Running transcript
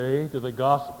To the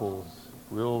Gospels.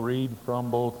 We'll read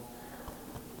from both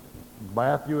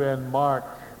Matthew and Mark.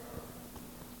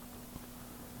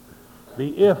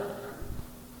 The if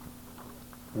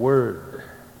word.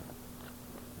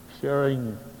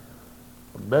 Sharing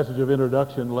a message of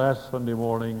introduction last Sunday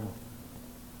morning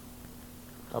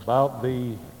about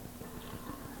the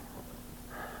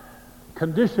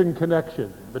condition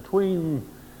connection between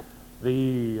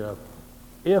the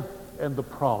if and the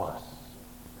promise.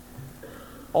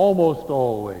 Almost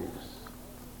always,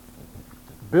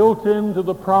 built into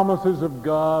the promises of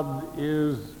God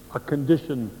is a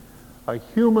condition, a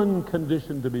human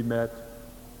condition to be met.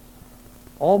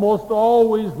 Almost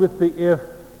always with the if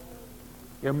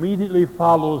immediately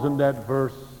follows in that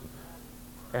verse,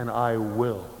 and I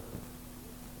will.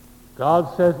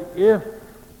 God says if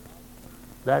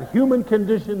that human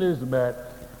condition is met,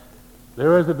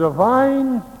 there is a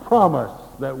divine promise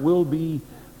that will be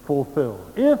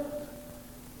fulfilled. If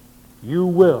you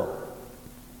will,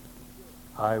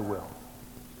 I will.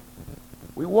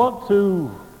 We want to,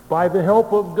 by the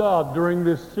help of God during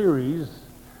this series,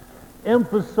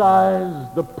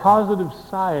 emphasize the positive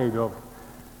side of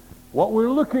what we're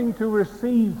looking to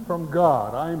receive from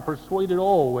God. I am persuaded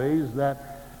always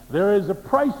that there is a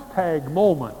price tag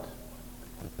moment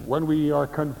when we are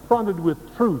confronted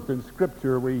with truth in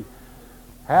Scripture. We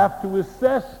have to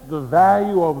assess the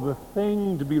value of the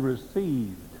thing to be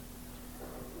received,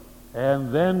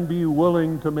 and then be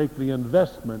willing to make the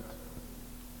investment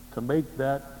to make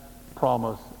that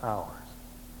promise ours.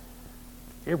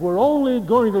 If we're only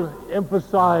going to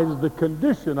emphasize the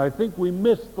condition, I think we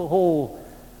miss the whole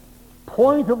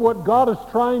point of what God is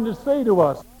trying to say to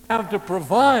us. We have to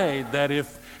provide that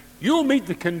if you'll meet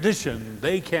the condition,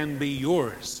 they can be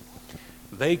yours.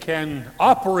 They can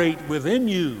operate within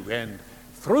you and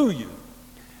through you.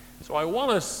 So I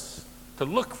want us to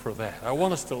look for that. I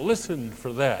want us to listen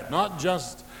for that, not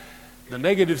just the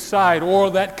negative side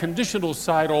or that conditional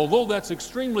side, although that's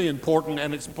extremely important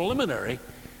and it's preliminary.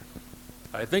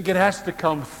 I think it has to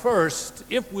come first.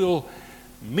 If we'll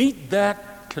meet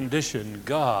that condition,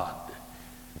 God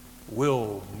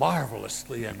will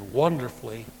marvelously and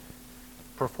wonderfully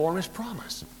perform His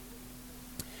promise.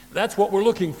 That's what we're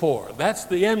looking for. That's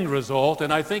the end result.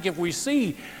 And I think if we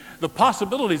see the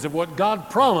possibilities of what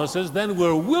God promises, then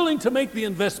we're willing to make the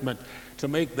investment to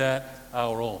make that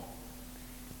our own.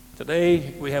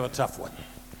 Today, we have a tough one.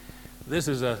 This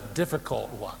is a difficult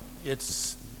one.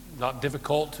 It's not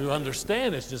difficult to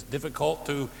understand, it's just difficult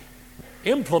to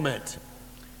implement.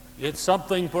 It's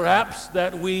something perhaps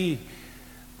that we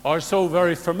are so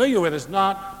very familiar with. It's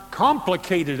not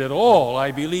complicated at all.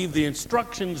 I believe the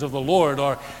instructions of the Lord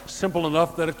are simple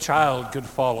enough that a child could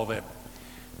follow them.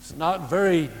 It's not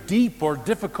very deep or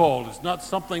difficult. It's not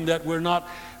something that we're not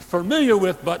familiar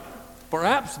with, but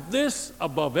perhaps this,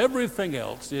 above everything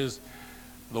else, is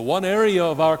the one area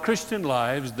of our Christian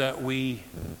lives that we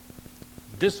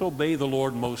disobey the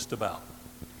Lord most about.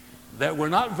 That we're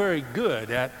not very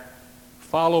good at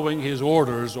following His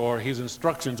orders or His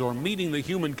instructions or meeting the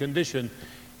human condition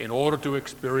in order to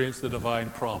experience the divine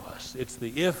promise. It's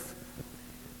the if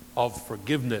of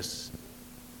forgiveness.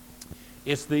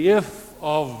 It's the if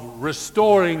of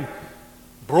restoring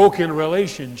broken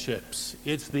relationships.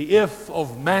 It's the if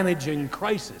of managing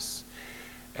crisis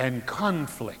and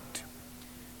conflict.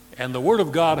 And the Word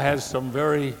of God has some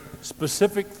very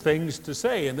specific things to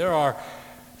say, and there are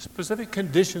specific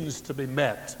conditions to be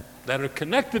met that are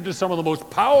connected to some of the most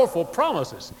powerful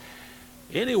promises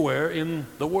anywhere in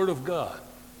the Word of God.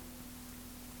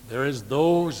 There is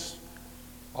those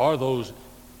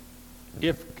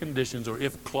if conditions or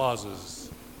if clauses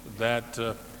that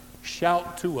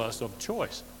shout to us of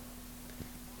choice.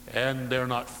 And they're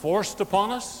not forced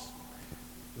upon us.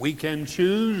 We can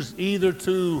choose either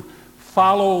to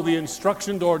follow the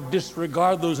instructions or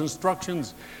disregard those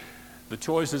instructions. The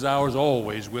choice is ours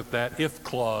always with that if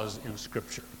clause in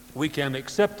Scripture. We can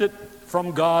accept it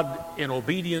from God in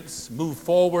obedience, move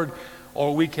forward,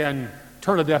 or we can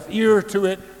turn a deaf ear to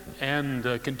it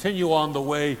and continue on the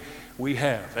way we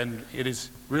have. And it is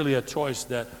really a choice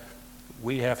that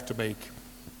we have to make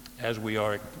as we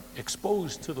are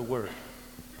exposed to the Word.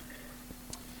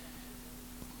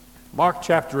 Mark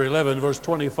chapter 11, verse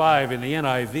 25 in the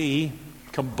NIV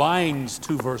combines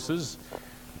two verses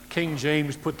King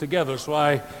James put together. So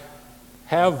I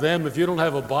have them. If you don't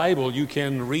have a Bible, you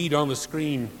can read on the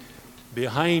screen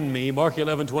behind me. Mark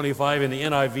 11:25 in the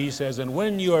NIV says, "And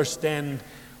when you are stand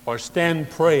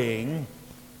praying,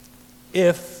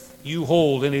 if you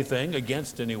hold anything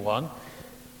against anyone,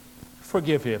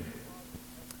 forgive him,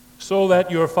 so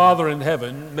that your Father in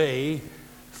heaven may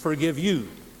forgive you."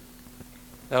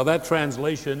 Now that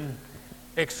translation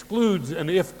excludes an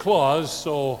if clause,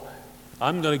 so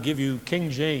I'm going to give you King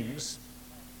James,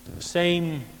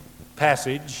 same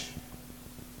passage,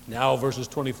 now verses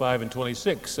 25 and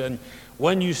 26. And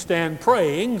when you stand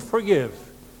praying, forgive.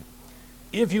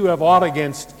 If you have aught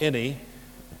against any,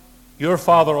 your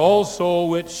Father also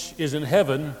which is in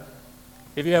heaven,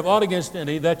 if you have aught against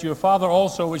any, that your Father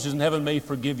also which is in heaven may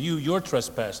forgive you your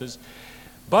trespasses.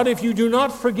 But if you do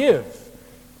not forgive,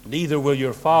 neither will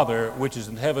your Father which is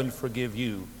in heaven forgive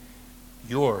you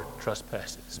your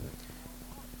trespasses.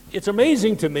 It's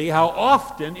amazing to me how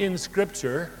often in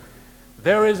Scripture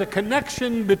there is a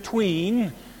connection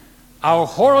between our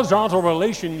horizontal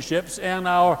relationships and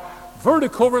our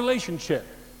vertical relationship.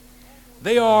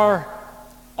 They are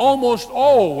almost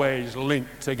always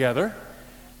linked together,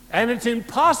 and it's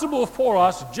impossible for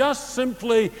us just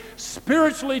simply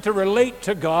spiritually to relate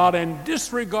to God and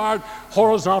disregard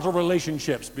horizontal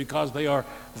relationships, because they are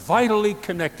vitally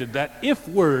connected. That if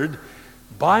word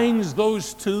binds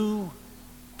those two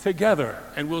together,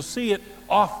 and we'll see it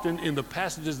often in the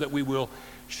passages that we will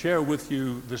share with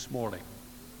you this morning,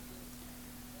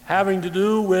 having to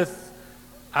do with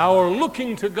our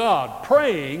looking to God,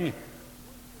 praying,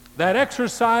 that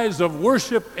exercise of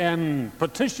worship and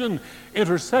petition,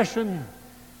 intercession.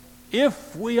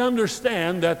 If we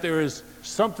understand that there is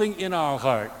something in our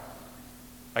heart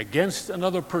against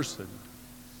another person,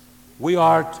 we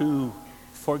are to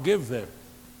forgive them.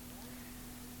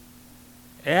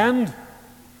 And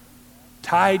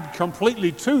tied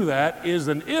completely to that is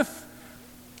an if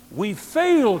we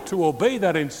fail to obey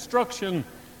that instruction,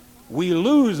 we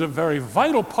lose a very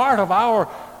vital part of our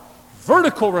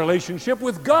vertical relationship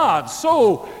with God.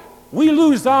 So we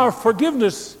lose our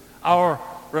forgiveness. Our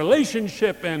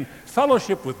relationship and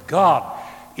fellowship with God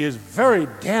is very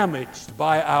damaged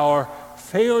by our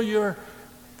failure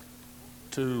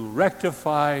to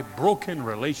rectify broken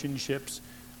relationships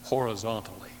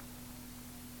horizontally.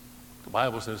 The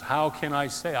Bible says, how can I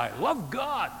say I love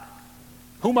God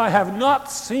whom I have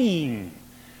not seen,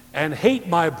 and hate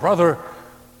my brother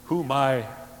whom I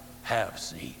have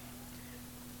seen?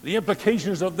 The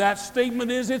implications of that statement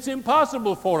is it's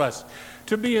impossible for us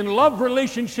to be in love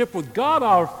relationship with God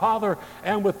our Father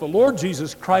and with the Lord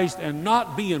Jesus Christ and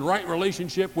not be in right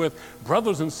relationship with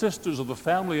brothers and sisters of the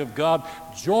family of God,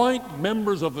 joint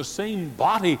members of the same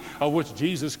body of which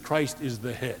Jesus Christ is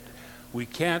the head. We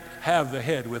can't have the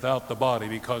head without the body,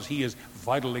 because he is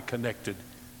vitally connected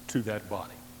to that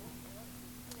body.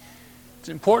 It's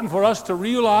important for us to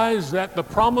realize that the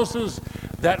promises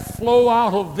that flow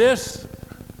out of this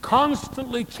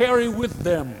constantly carry with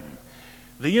them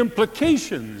the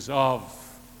implications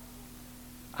of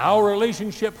our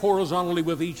relationship horizontally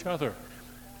with each other,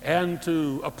 and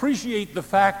to appreciate the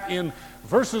fact in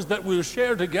verses that we'll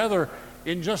share together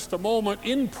in just a moment,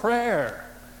 in prayer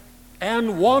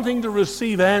and wanting to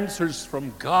receive answers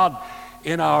from God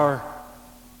in our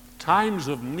times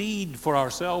of need for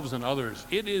ourselves and others.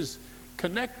 It is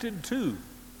connected to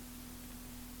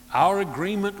our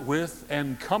agreement with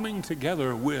and coming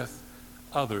together with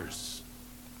others.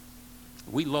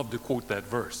 We love to quote that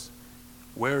verse,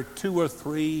 where two or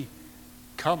three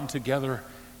come together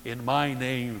in my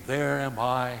name, there am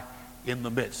I in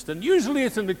the midst. And usually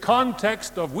it's in the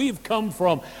context of we've come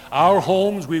from our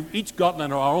homes, we've each gotten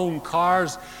in our own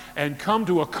cars and come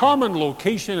to a common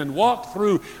location and walked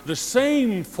through the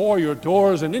same foyer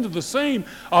doors and into the same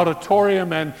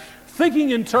auditorium, and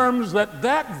thinking in terms that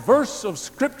that verse of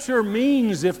Scripture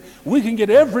means if we can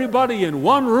get everybody in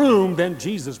one room, then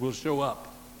Jesus will show up.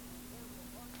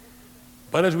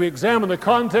 But as we examine the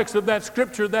context of that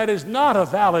Scripture, that is not a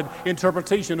valid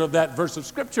interpretation of that verse of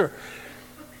Scripture.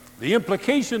 The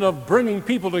implication of bringing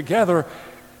people together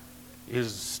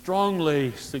is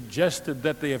strongly suggested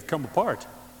that they have come apart.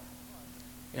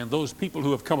 And those people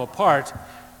who have come apart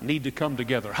need to come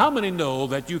together. How many know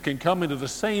that you can come into the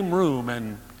same room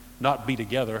and not be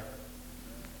together?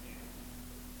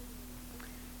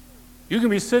 You can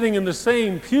be sitting in the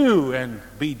same pew and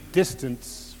be distant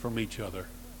from each other.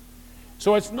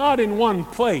 So it's not in one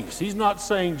place. He's not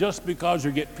saying just because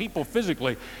you get people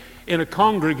physically in a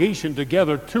congregation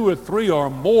together, two or three or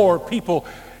more people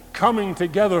coming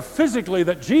together physically,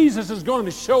 that Jesus is going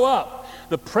to show up.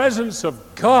 The presence of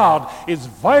God is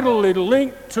vitally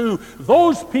linked to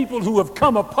those people who have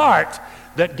come apart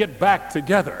that get back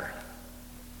together.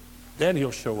 Then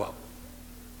he'll show up.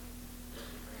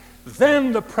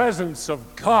 Then the presence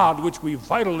of God, which we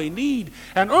vitally need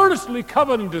and earnestly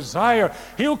covet and desire,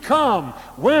 he'll come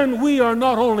when we are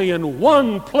not only in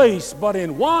one place but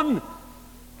in one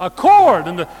accord.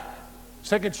 In the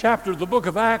second chapter of the book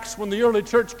of Acts, when the early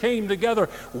church came together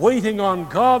waiting on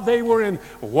God, they were in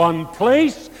one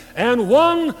place and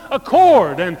one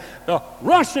accord, and the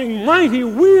rushing mighty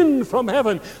wind from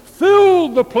heaven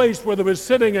filled the place where they were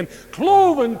sitting, and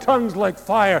cloven tongues like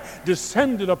fire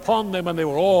descended upon them, and they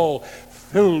were all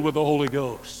filled with the Holy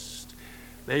Ghost.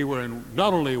 They were in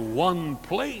not only one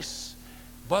place,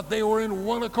 but they were in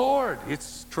one accord.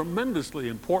 It's tremendously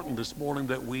important this morning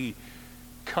that we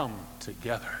come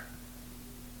together.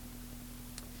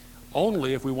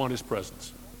 Only if we want His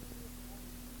presence.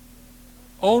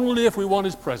 Only if we want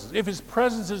His presence. If His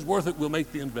presence is worth it, we'll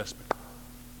make the investment.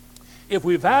 If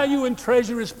we value and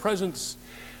treasure His presence,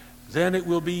 then it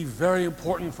will be very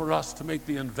important for us to make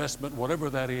the investment, whatever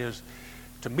that is,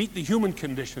 to meet the human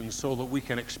conditions so that we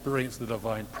can experience the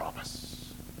divine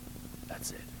promise.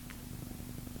 That's it.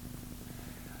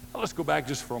 Now let's go back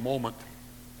just for a moment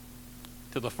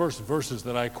to the first verses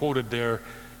that I quoted there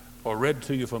or read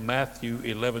to you from Matthew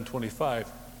 11:25.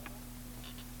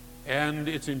 And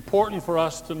it's important for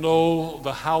us to know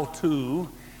the how-to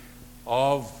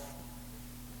of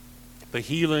the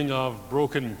healing of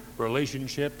broken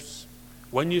relationships.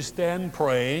 When you stand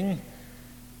praying,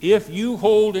 if you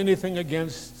hold anything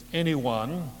against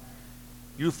anyone,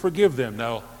 you forgive them.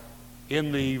 Now,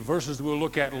 in the verses we'll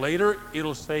look at later,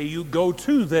 it'll say you go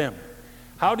to them.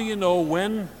 How do you know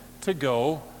when to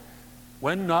go,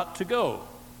 when not to go?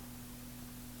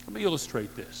 Let me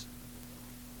illustrate this.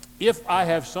 If I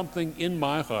have something in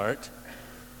my heart,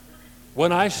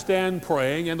 when I stand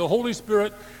praying and the Holy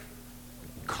Spirit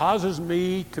causes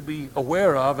me to be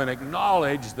aware of and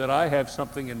acknowledge that I have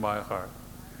something in my heart,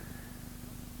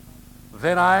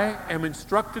 then I am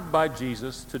instructed by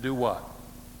Jesus to do what?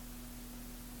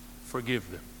 Forgive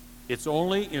them. It's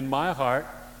only in my heart.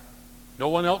 No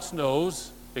one else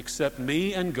knows except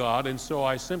me and God, and so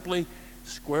I simply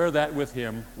square that with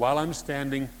Him while I'm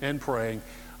standing and praying.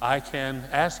 I can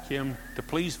ask Him to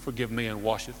please forgive me and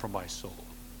wash it from my soul.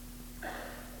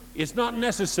 It's not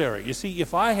necessary. You see,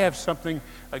 if I have something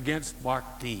against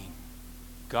Mark Dean,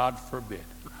 God forbid,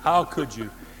 how could you?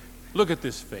 Look at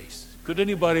this face. Could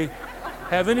anybody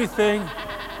have anything?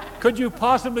 Could you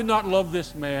possibly not love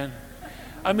this man?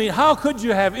 I mean, how could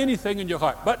you have anything in your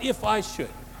heart? But if I should,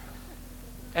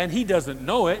 and he doesn't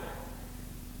know it,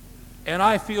 and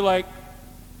I feel like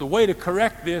the way to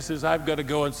correct this is I've got to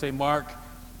go and say, Mark,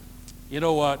 you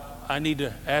know what? I need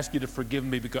to ask you to forgive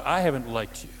me because I haven't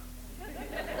liked you.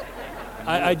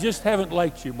 I just haven't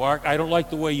liked you, Mark. I don't like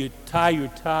the way you tie your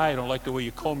tie. I don't like the way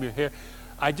you comb your hair.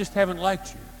 I just haven't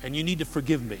liked you, and you need to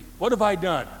forgive me. What have I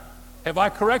done? Have I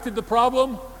corrected the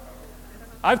problem?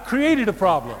 I've created a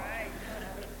problem.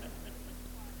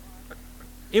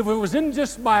 If it was in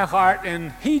just my heart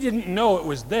and he didn't know it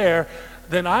was there,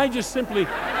 then I just simply...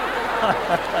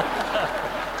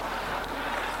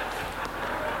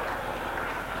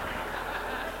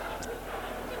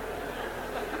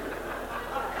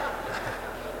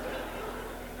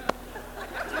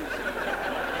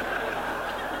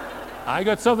 I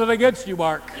got something against you,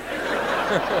 Mark.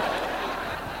 I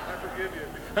forgive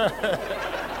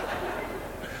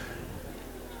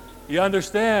you. You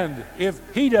understand? If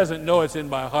he doesn't know it's in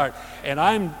my heart and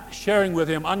I'm sharing with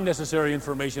him unnecessary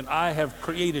information I have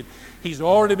created, he's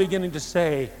already beginning to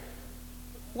say,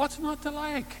 what's not to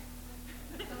like?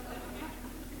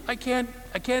 I can't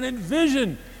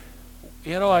envision,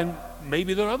 and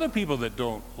maybe there are other people that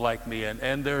don't like me,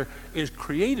 and there is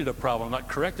created a problem, not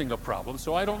correcting a problem,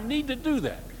 so I don't need to do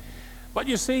that. But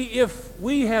you see, if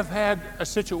we have had a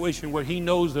situation where he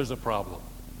knows there's a problem,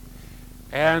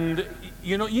 and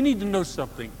you need to know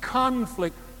something.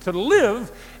 Conflict, to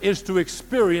live, is to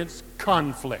experience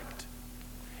conflict.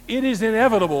 It is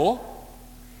inevitable,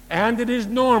 and it is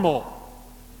normal.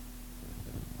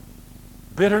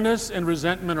 Bitterness and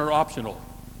resentment are optional.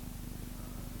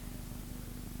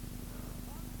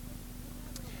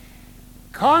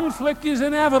 Conflict is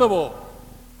inevitable.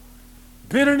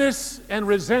 Bitterness and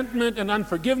resentment and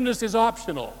unforgiveness is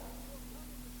optional.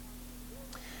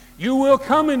 You will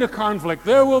come into conflict.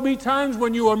 There will be times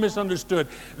when you are misunderstood.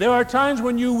 There are times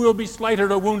when you will be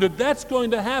slighted or wounded. That's going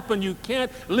to happen. You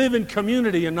can't live in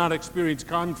community and not experience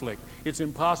conflict. It's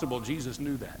impossible. Jesus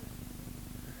knew that.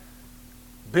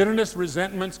 Bitterness,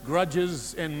 resentments,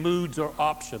 grudges, and moods are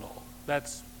optional.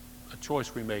 That's a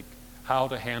choice we make, how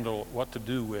to handle, what to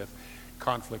do with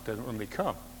conflict when they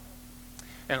come.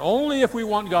 And only if we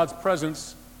want God's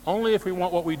presence, only if we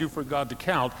want what we do for God to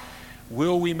count,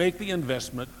 will we make the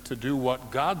investment to do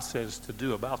what God says to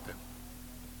do about them.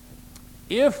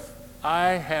 If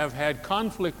I have had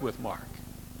conflict with Mark,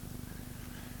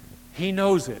 he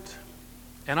knows it,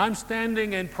 and I'm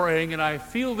standing and praying, and I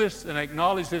feel this and I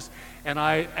acknowledge this, and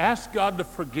I ask God to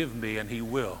forgive me, and he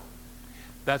will.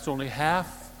 That's only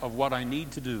half of what I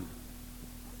need to do.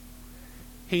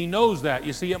 He knows that.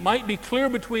 You see, it might be clear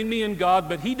between me and God,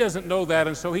 but he doesn't know that,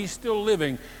 and so he's still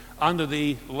living under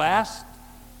the last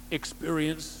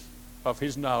experience of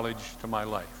his knowledge to my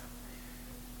life.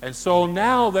 And so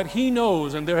now that he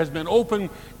knows and there has been open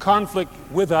conflict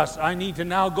with us, I need to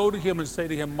now go to him and say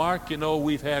to him, Mark,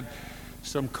 we've had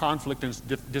some conflict and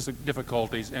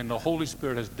difficulties, and the Holy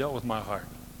Spirit has dealt with my heart.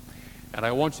 And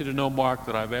I want you to know, Mark,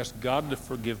 that I've asked God to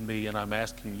forgive me, and I'm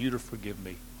asking you to forgive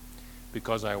me,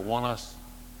 because I want us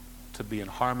to be in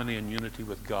harmony and unity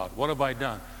with God. What have I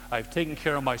done? I've taken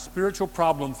care of my spiritual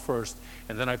problem first,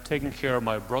 and then I've taken care of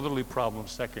my brotherly problem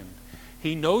second.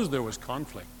 He knows there was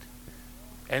conflict.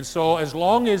 And so as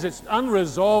long as it's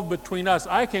unresolved between us,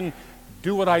 I can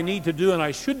do what I need to do, and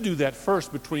I should do that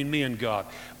first between me and God.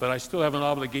 But I still have an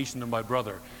obligation to my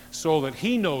brother, so that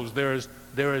he knows there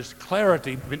is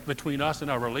clarity between us and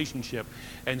our relationship,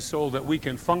 and so that we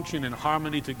can function in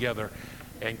harmony together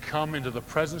and come into the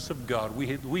presence of God.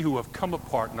 We who have come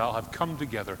apart now have come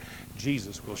together.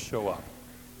 Jesus will show up.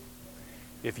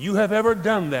 If you have ever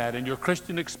done that in your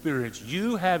Christian experience,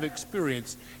 you have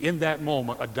experienced in that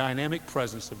moment a dynamic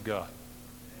presence of God.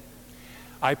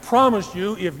 I promise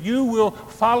you, if you will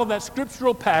follow that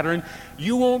scriptural pattern,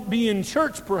 you won't be in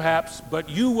church perhaps, but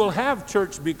you will have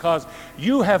church because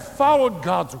you have followed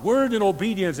God's word in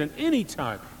obedience. And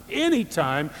anytime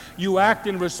you act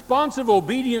in responsive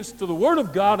obedience to the word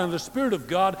of God and the Spirit of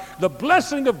God, the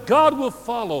blessing of God will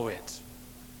follow it.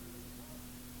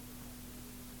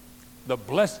 The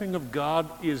blessing of God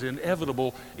is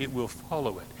inevitable. It will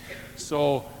follow it.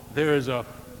 So there is a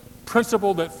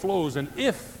principle that flows, and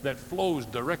if that flows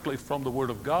directly from the Word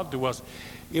of God to us,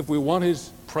 if we want His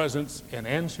presence and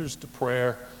answers to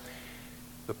prayer,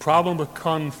 the problem of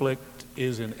conflict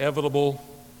is inevitable,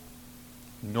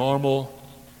 normal.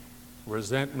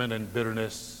 Resentment and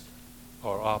bitterness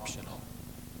are optional.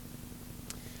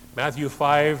 Matthew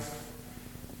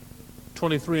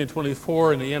 5:23 and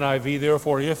 24 in the NIV,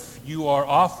 therefore, if you are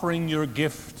offering your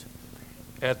gift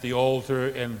at the altar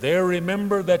and there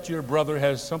remember that your brother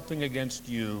has something against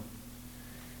you,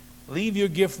 leave your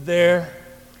gift there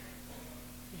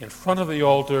in front of the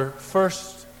altar.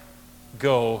 First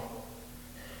go,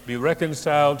 be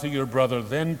reconciled to your brother,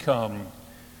 then come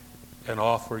and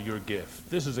offer your gift.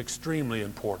 This is extremely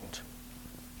important.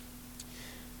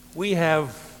 We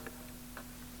have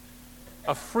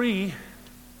a free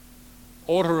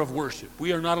order of worship.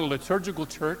 We are not a liturgical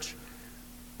church,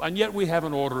 and yet we have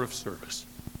an order of service.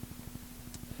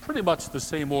 Pretty much the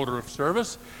same order of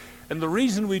service. And the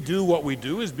reason we do what we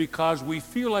do is because we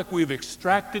feel like we've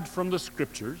extracted from the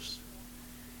Scriptures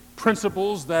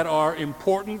principles that are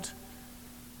important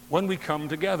when we come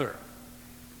together.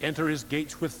 Enter His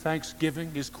gates with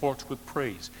thanksgiving, His courts with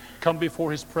praise. Come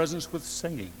before His presence with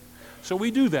singing. So we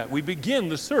do that. We begin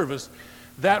the service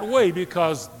that way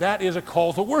because that is a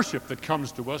call to worship that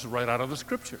comes to us right out of the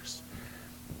Scriptures.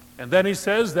 And then he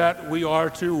says that we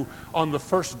are to, on the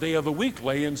first day of the week,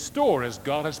 lay in store as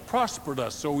God has prospered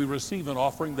us. So we receive an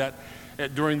offering that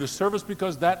during the service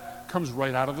because that comes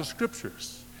right out of the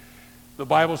Scriptures. The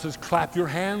Bible says, clap your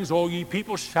hands, all ye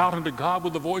people, shout unto God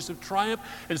with the voice of triumph.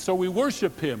 And so we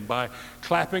worship Him by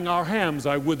clapping our hands.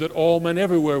 I would that all men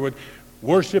everywhere would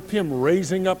worship Him,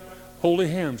 raising up holy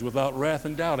hands without wrath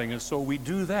and doubting. And so we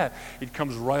do that. It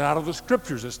comes right out of the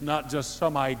Scriptures. It's not just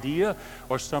some idea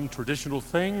or some traditional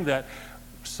thing that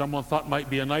someone thought might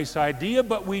be a nice idea,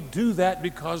 but we do that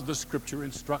because the Scripture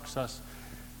instructs us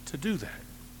to do that.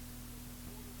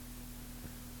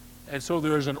 And so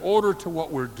there is an order to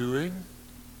what we're doing,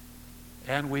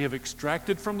 and we have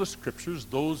extracted from the Scriptures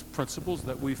those principles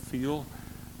that we feel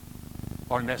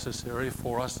are necessary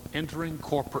for us entering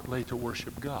corporately to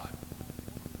worship God.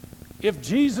 If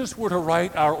Jesus were to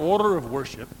write our order of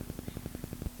worship,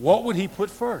 what would He put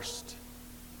first?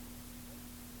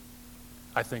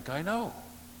 I think I know.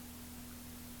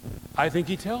 I think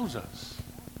He tells us.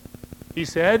 He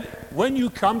said, when you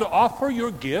come to offer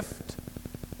your gift,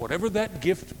 whatever that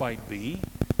gift might be,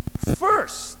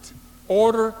 first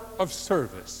order of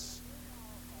service.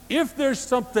 If there's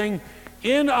something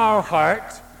in our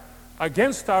heart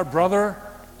against our brother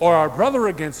or our brother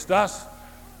against us,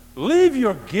 leave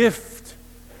your gift.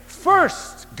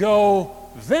 First go,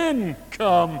 then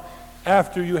come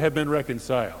after you have been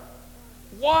reconciled.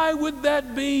 Why would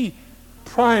that be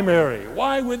primary?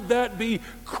 Why would that be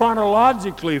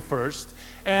chronologically first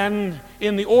and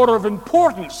in the order of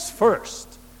importance first?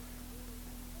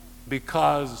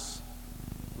 Because,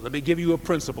 let me give you a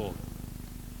principle.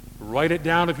 Write it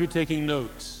down if you're taking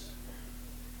notes.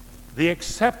 The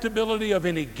acceptability of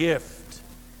any gift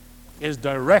is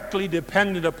directly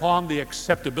dependent upon the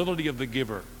acceptability of the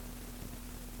giver.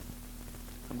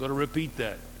 I'm going to repeat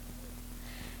that.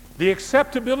 The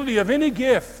acceptability of any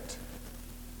gift,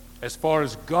 as far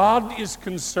as God is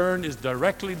concerned, is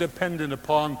directly dependent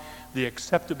upon the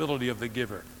acceptability of the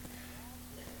giver.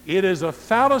 It is a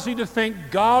fallacy to think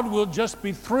God will just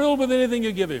be thrilled with anything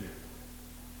you give him.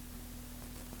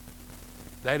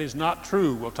 That is not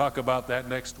true. We'll talk about that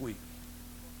next week.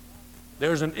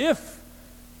 There's an if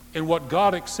in what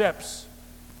God accepts.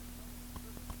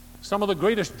 Some of the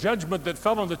greatest judgment that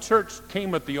fell on the church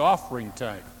came at the offering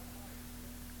time.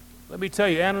 Let me tell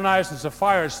you, Ananias and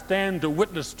Sapphira stand to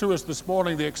witness to us this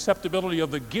morning. The acceptability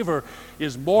of the giver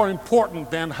is more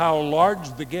important than how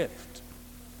large the gift.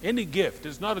 Any gift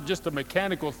is not just a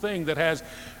mechanical thing that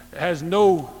has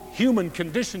no human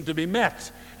condition to be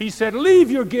met. He said, leave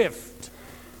your gift.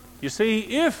 You see,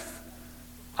 if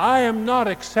I am not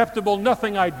acceptable,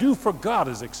 nothing I do for God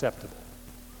is acceptable.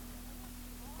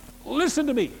 Listen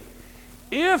to me.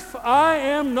 If I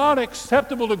am not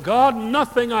acceptable to God,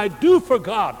 nothing I do for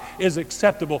God is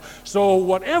acceptable. So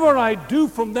whatever I do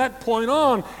from that point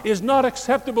on is not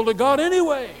acceptable to God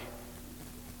anyway.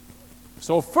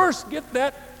 So first get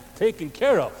that taken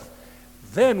care of.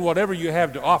 Then whatever you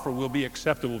have to offer will be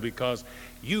acceptable because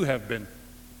you have been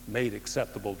made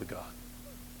acceptable to God.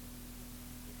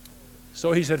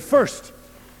 So he said, first,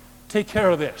 take care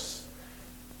of this.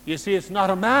 You see, it's not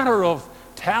a matter of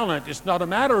talent. It's not a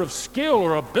matter of skill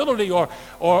or ability or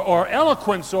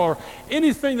eloquence or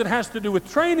anything that has to do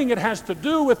with training. It has to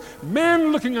do with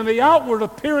men looking on the outward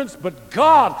appearance, but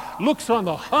God looks on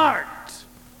the heart.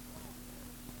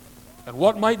 And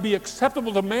what might be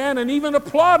acceptable to man and even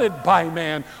applauded by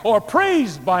man or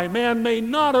praised by man may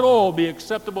not at all be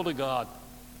acceptable to God.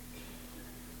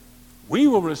 We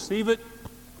will receive it,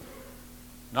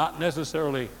 not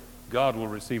necessarily God will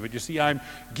receive it. You see, I'm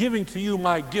giving to you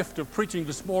my gift of preaching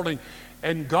this morning,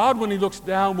 and God, when he looks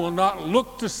down, will not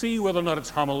look to see whether or not it's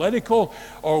homiletical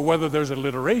or whether there's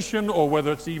alliteration or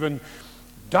whether it's even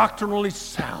doctrinally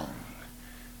sound.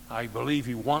 I believe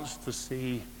he wants to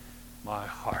see my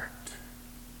heart.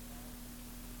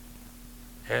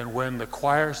 And when the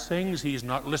choir sings, he's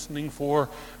not listening for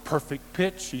perfect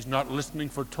pitch. He's not listening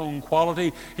for tone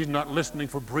quality. He's not listening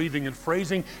for breathing and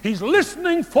phrasing. He's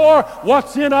listening for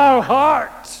what's in our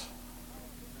heart.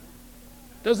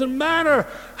 Doesn't matter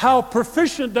how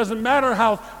proficient, doesn't matter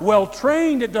how well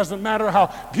trained, it doesn't matter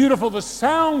how beautiful the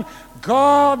sound.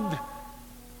 God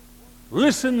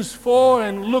listens for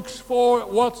and looks for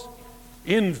what's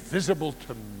invisible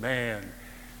to man.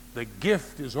 The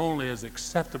gift is only as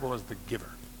acceptable as the giver.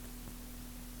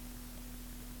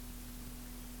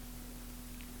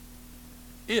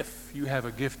 If you have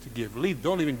a gift to give,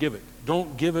 don't even give it.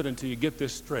 Don't give it until you get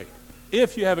this straight.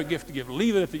 If you have a gift to give,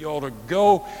 leave it at the altar.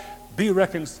 Go, be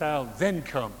reconciled, then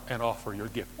come and offer your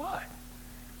gift. Why?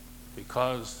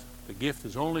 Because the gift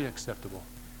is only acceptable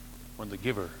when the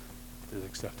giver is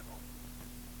acceptable.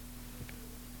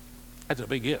 That's a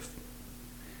big if.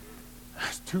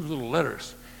 That's two little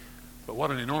letters. But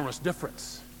what an enormous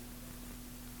difference.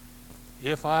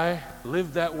 If I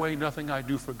live that way, nothing I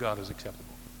do for God is acceptable.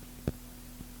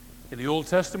 In the Old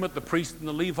Testament, the priest and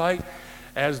the Levite,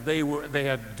 as they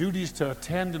had duties to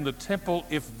attend in the temple,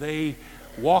 if they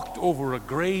walked over a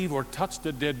grave or touched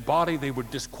a dead body, they were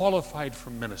disqualified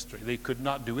from ministry. They could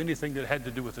not do anything that had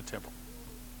to do with the temple.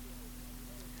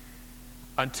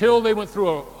 Until they went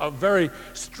through a very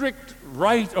strict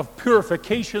rite of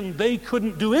purification, they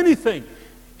couldn't do anything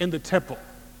in the temple.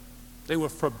 They were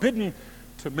forbidden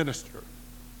to minister.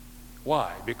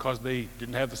 Why? Because they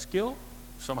didn't have the skill?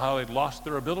 Somehow they'd lost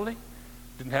their ability?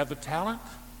 Didn't have the talent?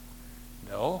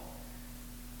 No,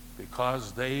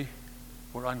 because they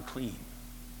were unclean.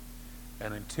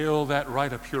 And until that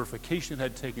rite of purification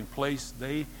had taken place,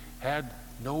 they had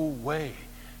no way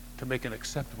to make an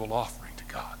acceptable offering to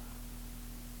God.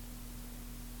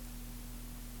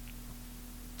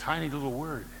 Tiny little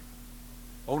word,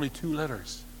 only 2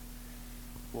 letters.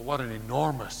 Well, what an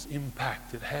enormous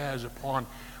impact it has upon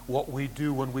what we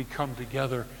do when we come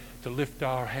together to lift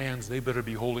our hands. They better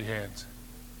be holy hands.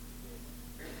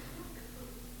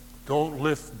 Don't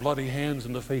lift bloody hands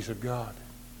in the face of God.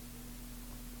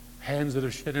 Hands that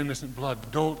have shed innocent blood.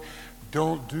 Don't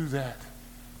do that.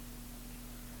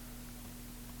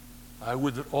 I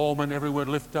would that all men everywhere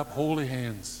lift up holy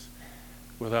hands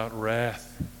without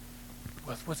wrath.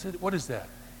 What is that?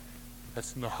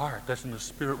 That's in the heart. That's in the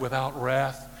spirit, without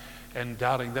wrath and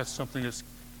doubting. That's something that's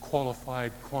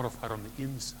quantified on the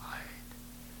inside.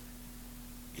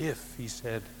 If, he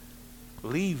said,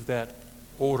 leave that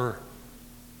order,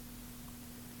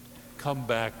 come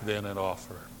back then and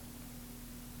offer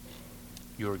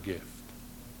your gift.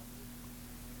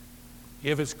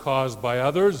 If it's caused by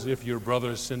others, if your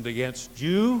brother sinned against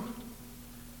you,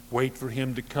 wait for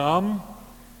him to come,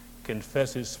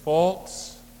 confess his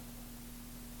faults.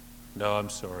 No, I'm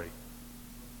sorry.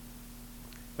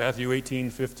 Matthew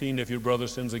 18:15, if your brother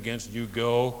sins against you,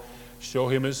 go, show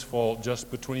him his fault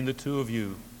just between the two of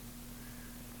you.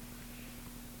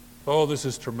 Oh, this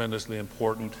is tremendously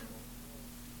important.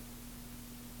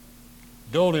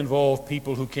 Don't involve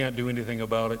people who can't do anything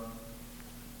about it.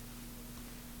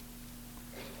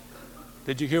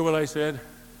 Did you hear what I said?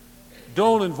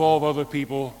 Don't involve other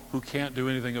people who can't do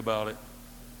anything about it.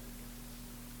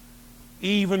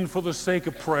 Even for the sake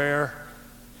of prayer,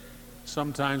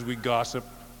 sometimes we gossip.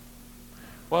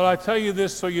 Well, I tell you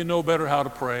this so you know better how to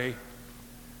pray.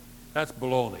 That's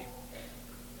baloney.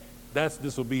 That's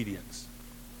disobedience.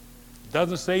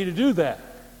 Doesn't say to do that.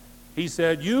 He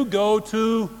said, you go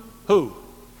to who?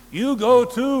 You go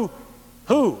to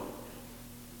who?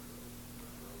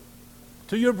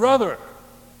 To your brother.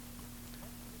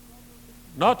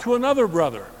 Not to another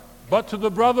brother, but to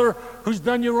the brother who's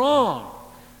done you wrong.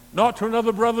 Not to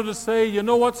another brother to say, you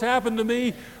know what's happened to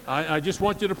me? I just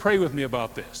want you to pray with me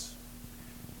about this.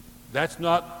 That's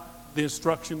not the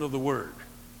instruction of the Word.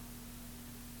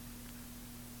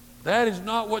 That is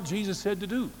not what Jesus said to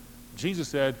do. Jesus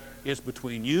said, it's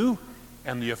between you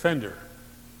and the offender.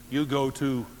 You go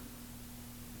to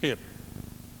him.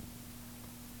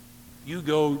 You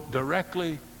go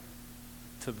directly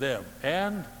to them.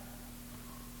 And,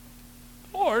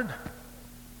 Lord,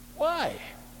 why?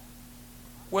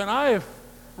 When I've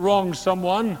wronged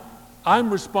someone,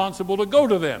 I'm responsible to go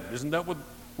to them. Isn't that what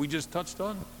we just touched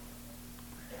on?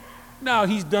 Now,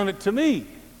 he's done it to me.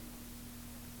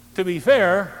 To be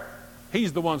fair,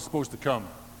 he's the one supposed to come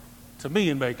to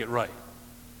me and make it right.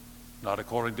 Not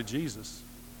according to Jesus.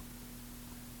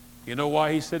 You know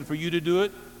why he said for you to do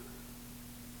it?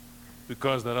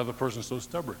 Because that other person's so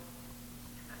stubborn.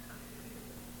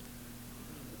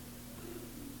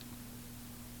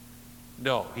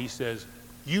 No, he says,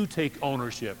 you take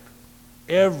ownership.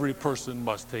 Every person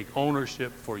must take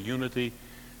ownership for unity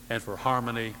and for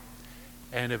harmony.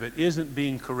 And if it isn't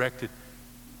being corrected,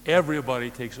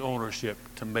 everybody takes ownership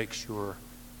to make sure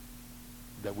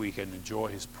that we can enjoy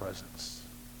his presence.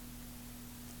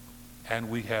 And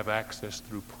we have access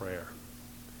through prayer.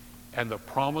 And the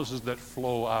promises that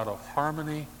flow out of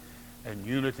harmony and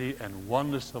unity and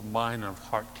oneness of mind and of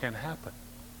heart can happen.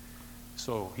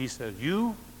 So he said,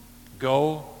 you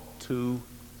go to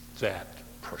that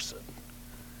person.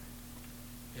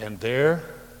 And there,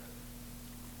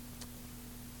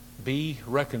 be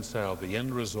reconciled. The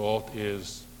end result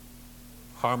is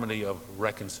harmony of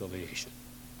reconciliation.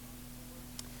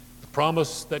 The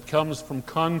promise that comes from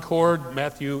Concord,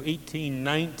 Matthew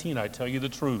 18:19, I tell you the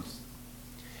truth.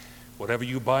 Whatever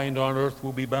you bind on earth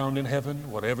will be bound in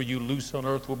heaven. Whatever you loose on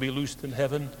earth will be loosed in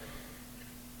heaven.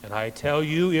 And I tell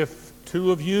you, if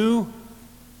two of you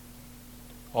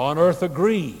on earth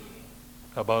agree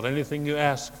about anything you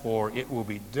ask for, it will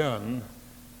be done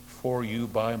for you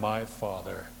by my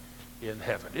Father in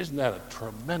heaven. Isn't that a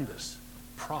tremendous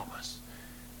promise?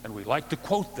 And we like to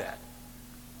quote that.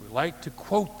 We like to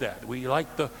quote that. We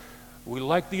like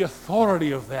the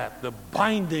authority of that, the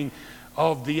binding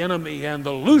of the enemy and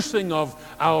the loosing of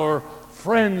our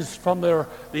friends from the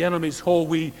enemy's hold.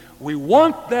 We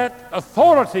want that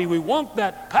authority. We want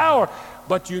that power.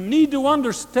 But you need to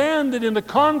understand that in the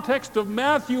context of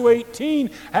Matthew 18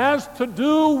 has to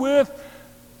do with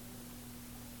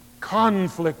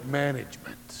conflict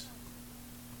management.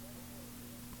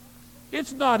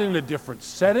 It's not in a different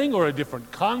setting or a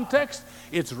different context.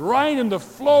 It's right in the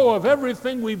flow of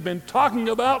everything we've been talking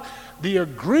about. The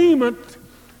agreement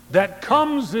that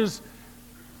comes is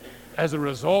as a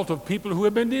result of people who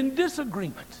have been in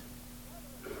disagreement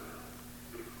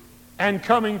and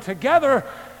coming together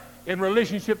in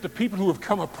relationship to people who have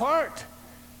come apart.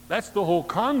 That's the whole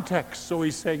context. So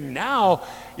he's saying now,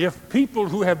 if people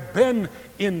who have been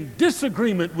in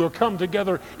disagreement will come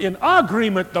together in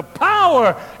agreement, the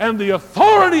power and the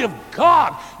authority of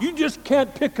God, you just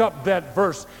can't pick up that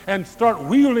verse and start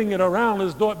wheeling it around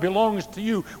as though it belongs to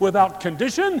you without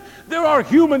condition. There are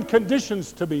human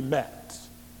conditions to be met.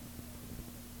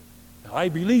 I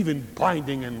believe in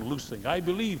binding and loosing. I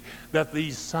believe that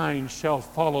these signs shall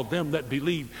follow them that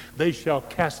believe. They shall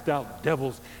cast out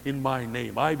devils in my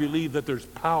name. I believe that there's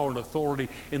power and authority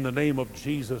in the name of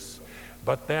Jesus.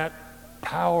 But that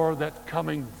power that's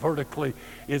coming vertically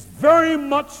is very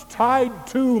much tied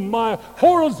to my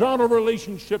horizontal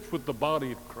relationships with the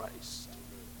body of Christ.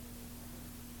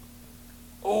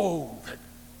 Oh, that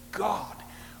God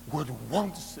would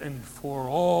once and for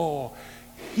all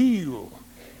heal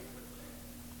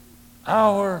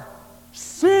our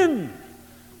sin,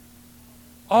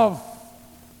 of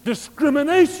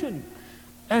discrimination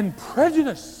and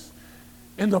prejudice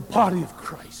in the body of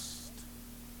Christ,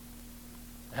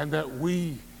 and that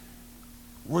we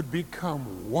would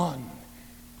become one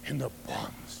in the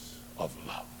bonds of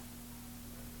love.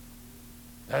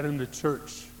 That in the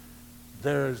church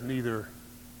there is neither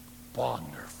bond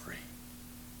nor free,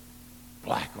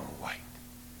 black or white,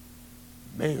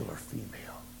 male or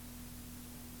female,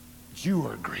 Jew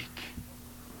or Greek.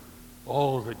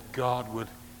 Oh, that God would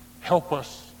help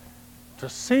us to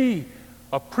see,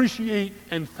 appreciate,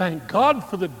 and thank God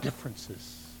for the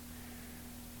differences,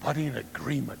 but in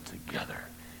agreement together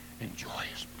enjoy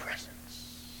His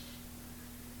presence.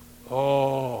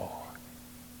 Oh,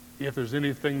 if there's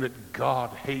anything that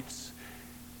God hates,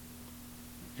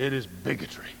 it is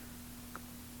bigotry.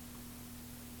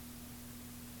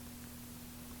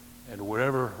 And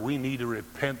wherever we need to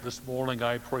repent this morning,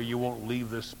 I pray you won't leave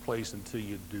this place until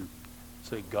you do.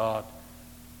 Say, God,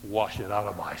 wash it out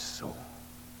of my soul.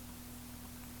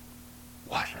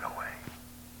 Wash it away.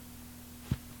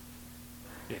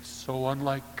 It's so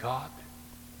unlike God.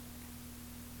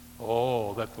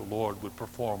 Oh, that the Lord would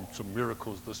perform some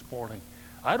miracles this morning.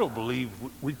 I don't believe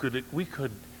we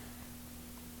could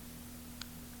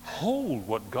hold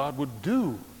what God would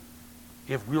do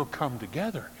if we'll come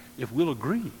together, if we'll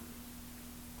agree.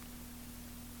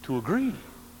 To agree.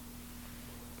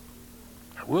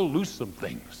 We'll lose some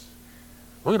things.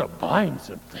 We're going to bind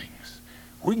some things.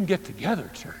 We can get together,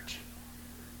 church.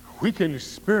 We can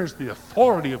experience the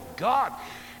authority of God.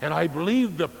 And I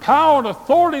believe the power and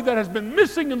authority that has been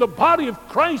missing in the body of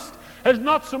Christ has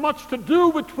not so much to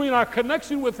do between our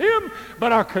connection with Him,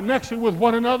 but our connection with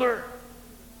one another.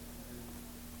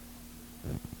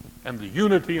 And the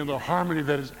unity and the harmony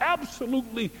that is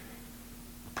absolutely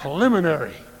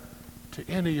preliminary to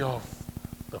any of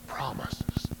the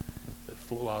promises that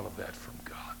flow out of that from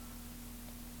God.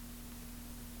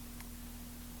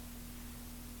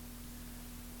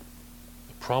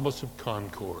 The promise of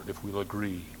concord, if we'll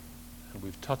agree. And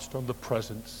we've touched on the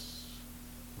presence.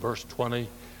 Verse 20,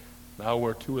 now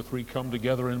where two or three come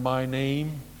together in my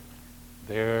name,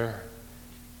 there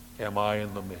am I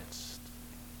in the midst.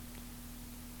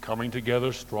 Coming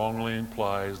together strongly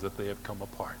implies that they have come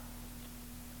apart.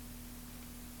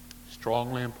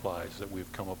 Strongly implies that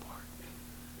we've come apart.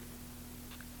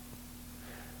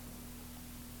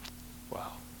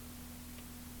 Wow.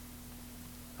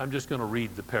 I'm just going to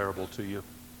read the parable to you.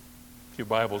 If your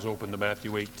Bible's open to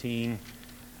Matthew 18,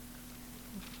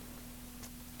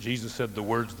 Jesus said the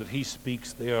words that He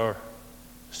speaks, they are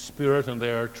spirit and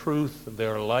they are truth and they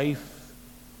are life.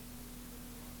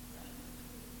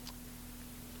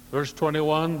 Verse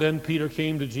 21, then Peter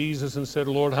came to Jesus and said,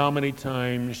 Lord, how many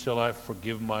times shall I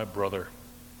forgive my brother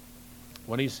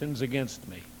when he sins against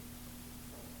me?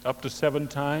 Up to 7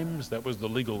 times, that was the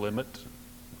legal limit.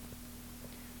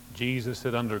 Jesus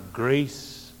said, under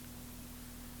grace,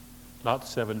 not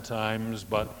 7 times,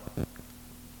 but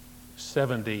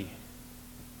 77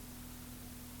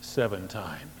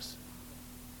 times.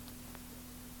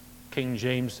 King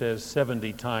James says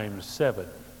 70 times 7.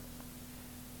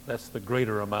 That's the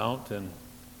greater amount, and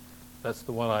that's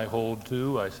the one I hold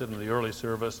to. I said in the early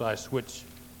service, I switch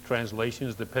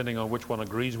translations depending on which one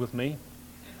agrees with me.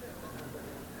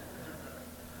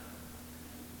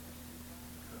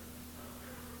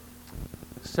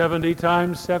 "70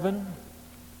 times 7,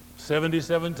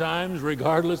 77 times,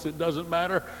 regardless, it doesn't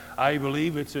matter. I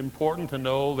believe it's important to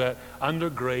know that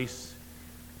under grace,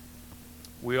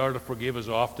 we are to forgive as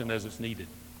often as it's needed.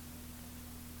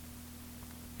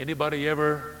 Anybody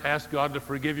ever ask God to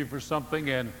forgive you for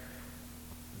something and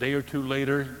a day or two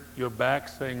later you're back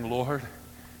saying, Lord,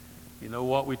 you know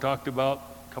what we talked about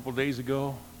a couple days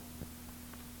ago?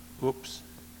 Oops.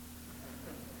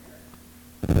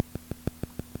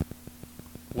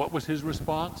 What was His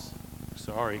response?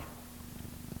 Sorry.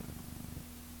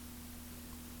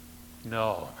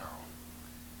 No.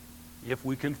 If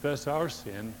we confess our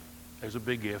sin, there's a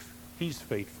big if, He's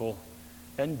faithful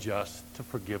and just to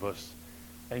forgive us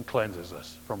and cleanses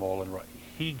us from all unrighteousness.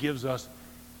 He gives us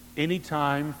any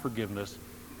time forgiveness,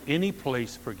 any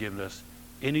place forgiveness,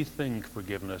 anything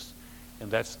forgiveness,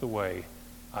 and that's the way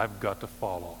I've got to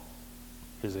follow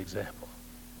His example.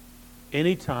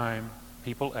 Anytime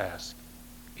people ask,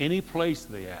 any place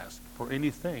they ask, for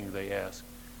anything they ask,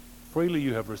 freely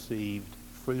you have received,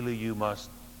 freely you must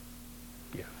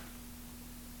give.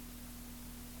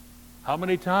 How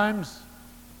many times?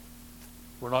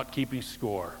 We're not keeping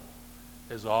score.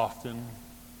 As often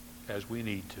as we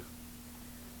need to,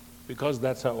 because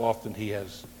that's how often He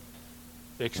has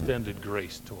extended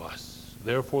grace to us.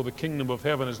 Therefore the kingdom of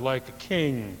heaven is like a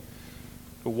king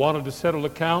who wanted to settle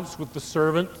accounts with the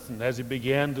servant, and as he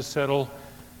began to settle,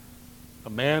 a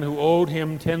man who owed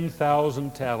him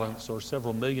 10,000 talents, or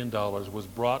several $1,000,000, was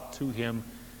brought to him.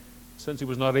 Since he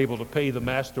was not able to pay, the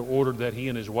master ordered that he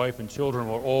and his wife and children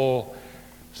were all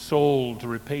sold to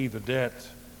repay the debt.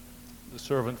 The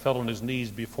servant fell on his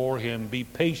knees before him. "Be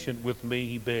patient with me,"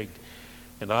 he begged,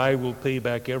 "and I will pay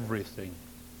back everything."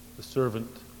 The servant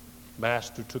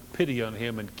master took pity on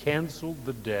him and canceled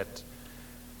the debt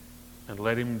and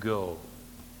let him go.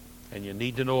 And you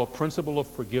need to know a principle of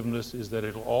forgiveness is that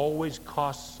it'll always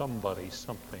cost somebody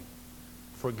something.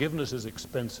 Forgiveness is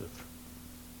expensive.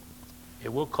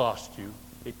 It will cost you.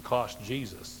 It cost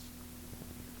Jesus.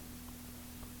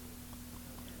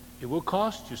 It will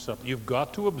cost you something. You've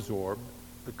got to absorb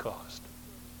the cost.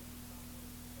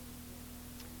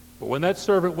 But when that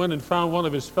servant went and found one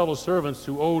of his fellow servants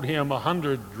who owed him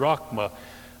 100 drachma,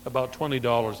 about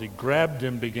 $20, he grabbed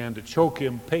him, began to choke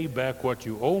him. "Pay back what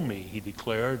you owe me," he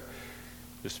declared.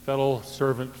 His fellow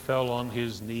servant fell on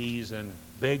his knees and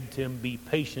begged him, "Be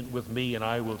patient with me and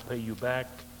I will pay you back."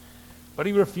 But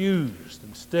he refused.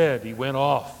 Instead, he went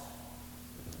off,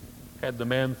 had the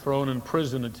man thrown in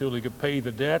prison until he could pay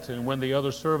the debt. And when the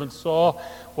other servants saw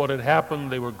what had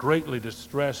happened, they were greatly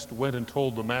distressed, went and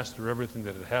told the master everything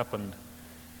that had happened.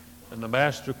 And the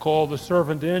master called the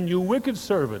servant in. "You wicked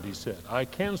servant," he said, "I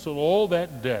canceled all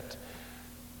that debt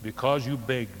because you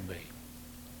begged me.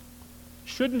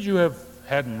 Shouldn't you have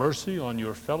had mercy on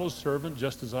your fellow servant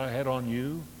just as I had on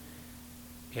you?"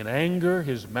 In anger,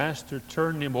 his master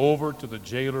turned him over to the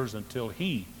jailers until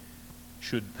he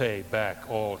should pay back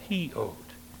all he owed.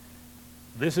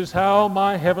 This is how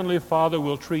my heavenly Father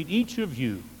will treat each of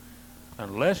you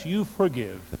unless you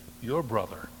forgive your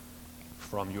brother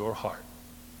from your heart.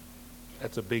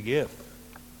 That's a big if.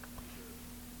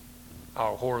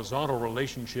 Our horizontal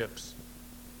relationships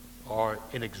are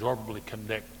inexorably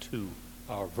connected to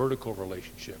our vertical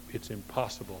relationship. It's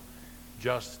impossible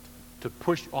just to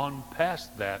push on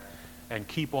past that and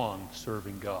keep on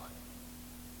serving God.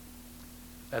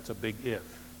 That's a big if.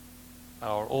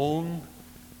 Our own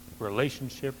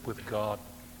relationship with God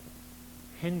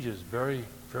hinges very,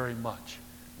 very much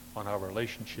on our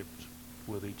relationships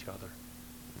with each other.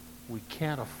 We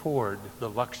can't afford the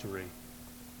luxury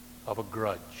of a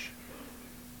grudge.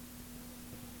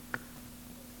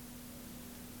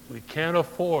 We can't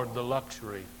afford the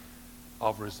luxury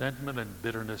of resentment and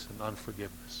bitterness and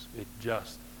unforgiveness. It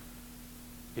just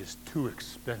is too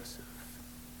expensive.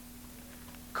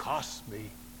 Cost me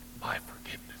my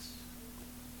forgiveness.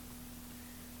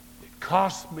 It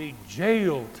cost me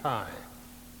jail time.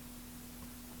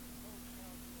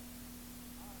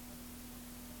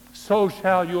 So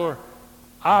shall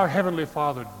our Heavenly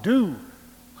Father do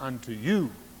unto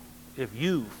you if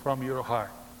you from your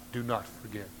heart do not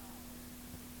forgive.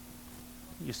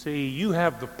 You see, you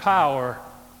have the power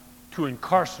to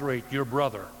incarcerate your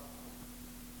brother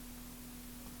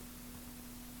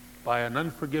by an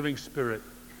unforgiving spirit.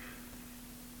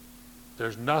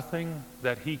 There's nothing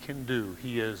that he can do.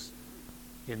 He is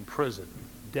in prison,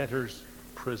 debtor's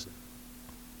prison.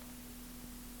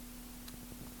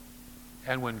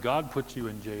 And when God puts you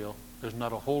in jail, there's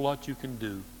not a whole lot you can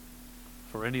do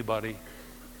for anybody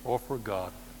or for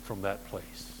God from that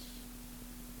place.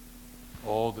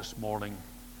 Oh, this morning,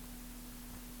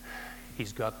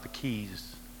 he's got the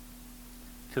keys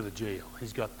to the jail.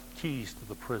 He's got the keys to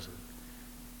the prison.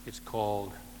 It's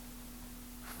called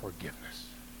forgiveness.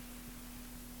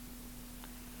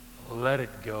 Let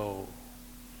it go.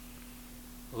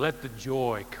 Let the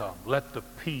joy come. Let the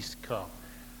peace come.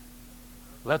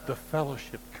 Let the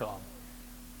fellowship come.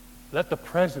 Let the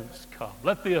presence come.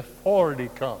 Let the authority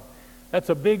come. That's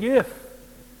a big if.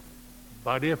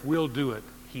 But if we'll do it,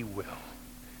 he will.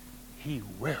 He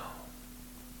will.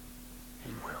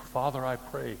 He will. Father, I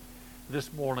pray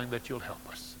this morning that you'll help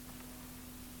us.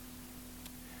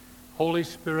 Holy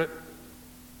Spirit,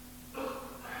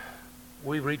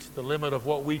 we've reached the limit of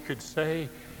what we could say.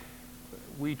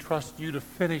 We trust you to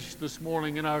finish this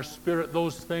morning in our spirit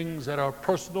those things that are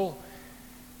personal,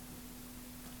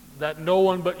 that no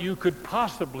one but you could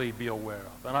possibly be aware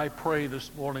of. And I pray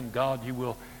this morning, God, you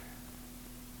will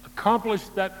accomplish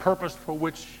that purpose for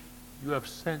which you have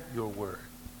sent your word.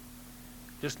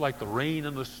 Just like the rain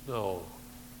and the snow,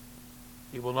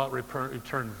 it will not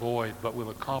return void, but will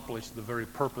accomplish the very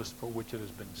purpose for which it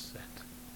has been sent.